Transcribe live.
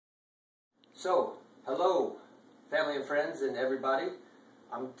So, hello, family and friends and everybody.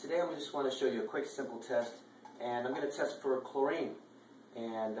 Today I just want to show you a quick, simple test, and I'm going to test for chlorine.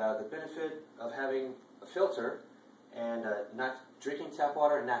 And the benefit of having a filter and not drinking tap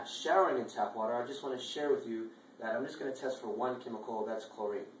water and not showering in tap water, I just want to share with you that I'm just going to test for one chemical, that's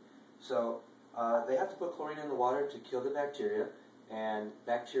chlorine. So, they have to put chlorine in the water to kill the bacteria, and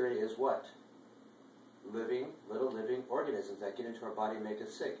bacteria is what? Little living organisms that get into our body and make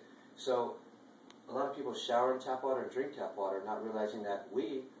us sick. So, a lot of people shower in tap water and drink tap water, not realizing that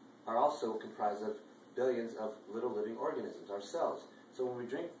we are also comprised of billions of little living organisms, our cells. So when we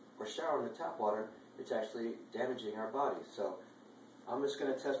drink or shower in the tap water, it's actually damaging our bodies. So I'm just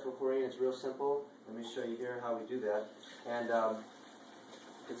going to test for chlorine. It's real simple. Let me show you here how we do that. And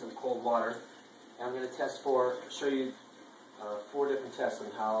get some cold water. And I'm going to show you 4 different tests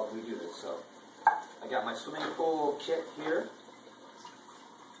on how we do this. So I got my swimming pool kit here.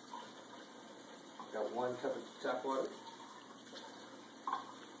 Got 1 cup of tap water.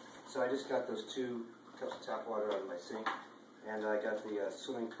 So I just got those 2 cups of tap water out of my sink. And I got the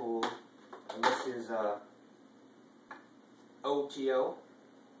swimming pool. And this is OTO,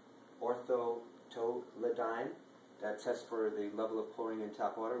 orthotolidine. That tests for the level of chlorine in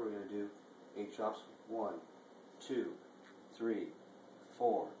tap water. We're going to do 8 drops. 1, 2, 3,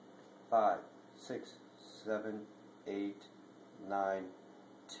 4, 5, 6, 7, 8, 9,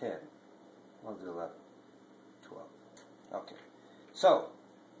 10. 11, 12. Okay. So,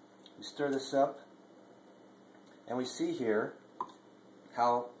 we stir this up, and we see here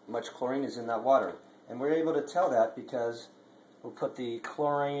how much chlorine is in that water. And we're able to tell that because we'll put the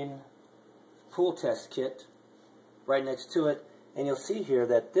chlorine pool test kit right next to it, and you'll see here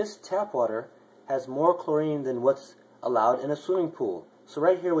that this tap water has more chlorine than what's allowed in a swimming pool. So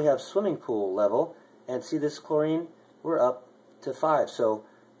right here we have swimming pool level, and see this chlorine? We're up to 5. So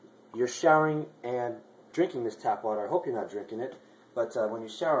you're showering and drinking this tap water. I hope you're not drinking it, but when you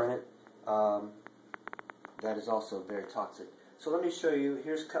shower in it, that is also very toxic. So let me show you.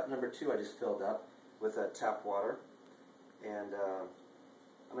 Here's cup number 2 I just filled up with tap water, and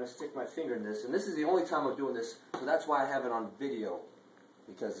I'm going to stick my finger in this, and this is the only time I'm doing this, so that's why I have it on video,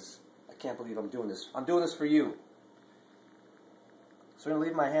 because I can't believe I'm doing this. I'm doing this for you. So I'm going to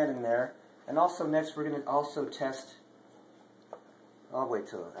leave my hand in there, and also next we're going to also test. I'll wait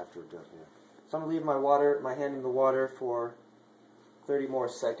till after we're done here. So I'm going to leave my hand in the water for 30 more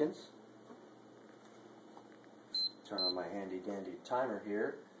seconds. Turn on my handy dandy timer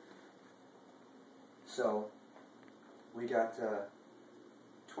here. So we got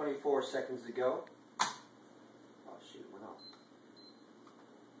 24 seconds to go. Oh shoot, went off.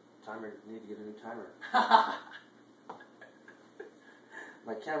 Timer, need to get a new timer.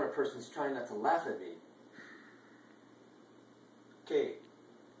 My camera person's trying not to laugh at me. Okay,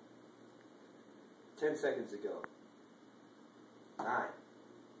 10 seconds ago. 9,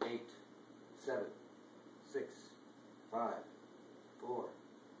 8, 7, 6, 5, 4,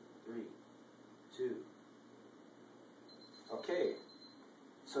 3, 2. Okay,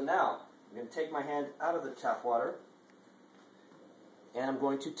 so now I'm going to take my hand out of the tap water, and I'm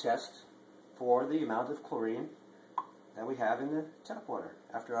going to test for the amount of chlorine that we have in the tap water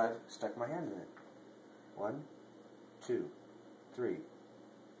after I've stuck my hand in it. 1, 2, 3,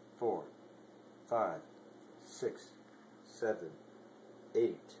 4, 5, 6, 7,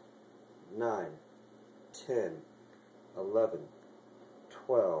 8, 9, 10, 11,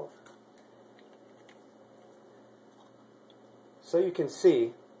 12. So you can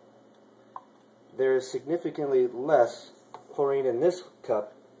see there is significantly less chlorine in this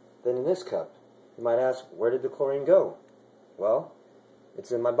cup than in this cup. You might ask, where did the chlorine go? Well,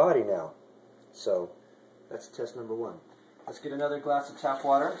 it's in my body now. So that's test number 1. Let's get another glass of tap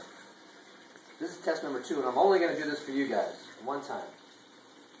water. This is test number 2, and I'm only going to do this for you guys, one time.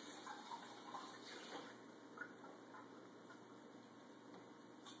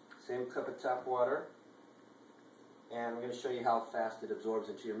 Same cup of tap water, and I'm going to show you how fast it absorbs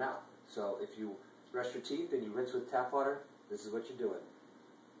into your mouth. So if you brush your teeth and you rinse with tap water, this is what you're doing.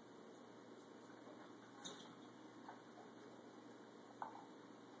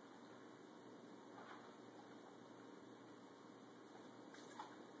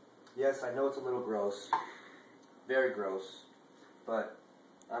 Yes, I know it's a little gross, very gross, but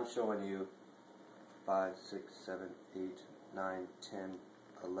I'm showing you 5, 6, 7, 8, 9, 10,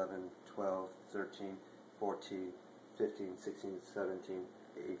 11, 12, 13, 14, 15, 16, 17,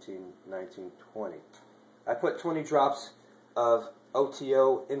 18, 19, 20. I put 20 drops of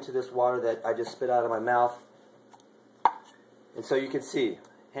OTO into this water that I just spit out of my mouth. And so you can see,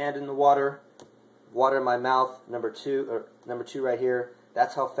 hand in the water, water in my mouth, number two right here.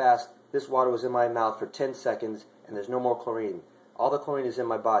 That's how fast this water was in my mouth for 10 seconds and there's no more chlorine. All the chlorine is in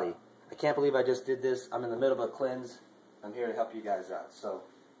my body. I can't believe I just did this. I'm in the middle of a cleanse. I'm here to help you guys out. So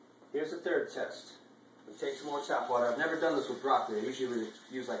here's the third test. We take some more tap water. I've never done this with broccoli. I usually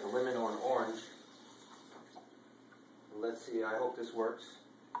use like a lemon or an orange. Let's see. I hope this works.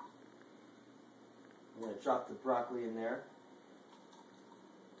 I'm going to drop the broccoli in there.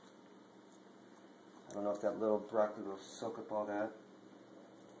 I don't know if that little broccoli will soak up all that.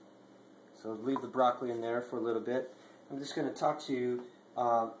 So leave the broccoli in there for a little bit. I'm just going to talk to you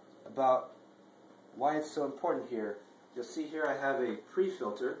about why it's so important here. You'll see here I have a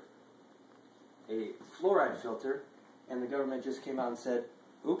pre-filter, a fluoride filter, and the government just came out and said,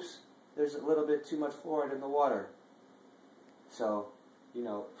 oops, there's a little bit too much fluoride in the water. So, you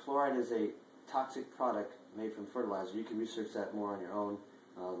know, fluoride is a toxic product made from fertilizer. You can research that more on your own.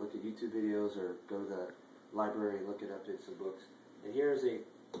 Look at YouTube videos or go to the library and look it up in some books. And here's a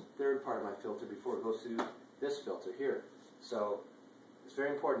third part of my filter before it goes through this filter here. So it's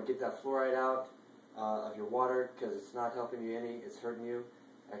very important to get that fluoride out of your water because it's not helping you any, it's hurting you.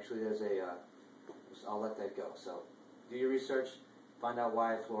 Actually, there's a, I'll let that go. So do your research, find out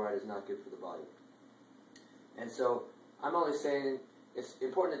why fluoride is not good for the body. And so I'm only saying it's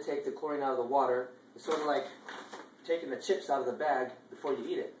important to take the chlorine out of the water. It's sort of like taking the chips out of the bag before you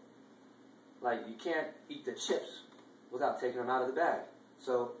eat it. Like, you can't eat the chips without taking them out of the bag.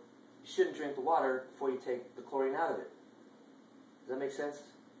 So you shouldn't drink the water before you take the chlorine out of it. Does that make sense?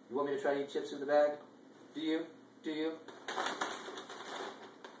 You want me to try to eat chips through the bag? Do you? Do you?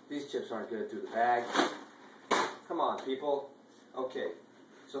 These chips aren't good through the bag. Come on, people. Okay.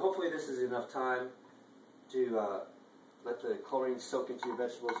 So hopefully this is enough time to let the chlorine soak into your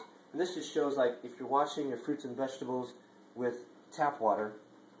vegetables. And this just shows, like, if you're washing your fruits and vegetables with tap water,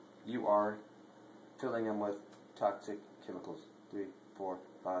 you are filling them with toxic chemicals. 3, 4,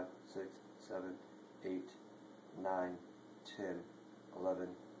 5, 6, 7, 8, 9, 10, 11,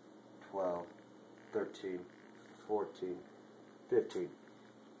 12, 13, 14, 15.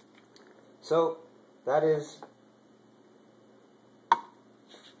 So, that is,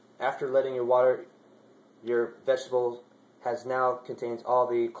 after letting your vegetables has now contains all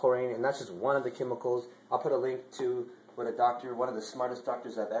the chlorine, and that's just one of the chemicals. I'll put a link to what a doctor, one of the smartest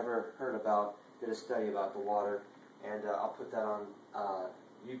doctors I've ever heard about, did a study about the water, and I'll put that on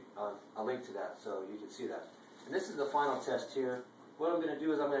a link to that so you can see that. And this is the final test here. What I'm going to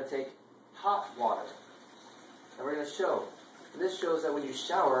do is I'm going to take hot water, and we're going to show. And this shows that when you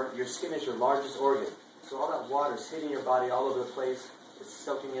shower, your skin is your largest organ. So all that water is hitting your body all over the place. It's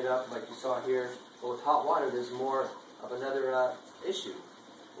soaking it up like you saw here. But with hot water, there's more of another issue.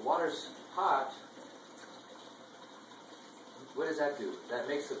 The water's hot. What does that do? That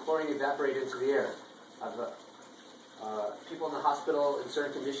makes the chlorine evaporate into the air. People in the hospital in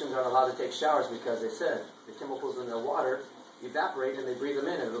certain conditions aren't allowed to take showers because they said the chemicals in their water evaporate and they breathe them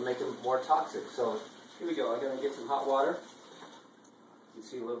in and it'll make them more toxic. So here we go. I'm going to get some hot water. You can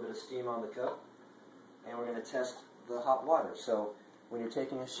see a little bit of steam on the cup. And we're going to test the hot water. So when you're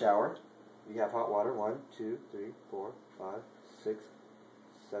taking a shower, you have hot water. 1, 2, 3, 4, 5, 6,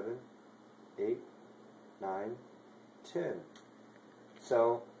 7, 8, 9, 10.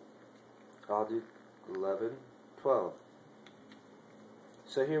 So I'll do 11, 12.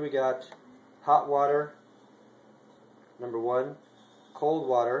 So here we got hot water, number 1, cold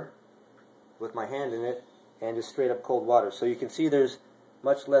water with my hand in it, and just straight up cold water. So you can see there's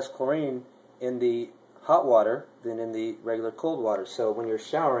much less chlorine in the hot water than in the regular cold water. So when you're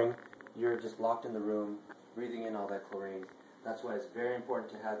showering, you're just locked in the room, breathing in all that chlorine. That's why it's very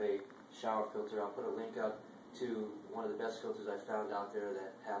important to have a shower filter. I'll put a link up to one of the best filters I found out there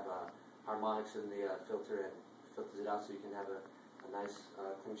that have harmonics in the filter and filters it out so you can have a nice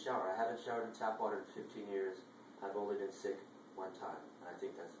clean shower. I haven't showered in tap water in 15 years. I've only been sick one time, and I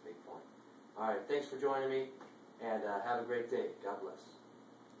think that's a big point. All right, thanks for joining me, and have a great day. God bless.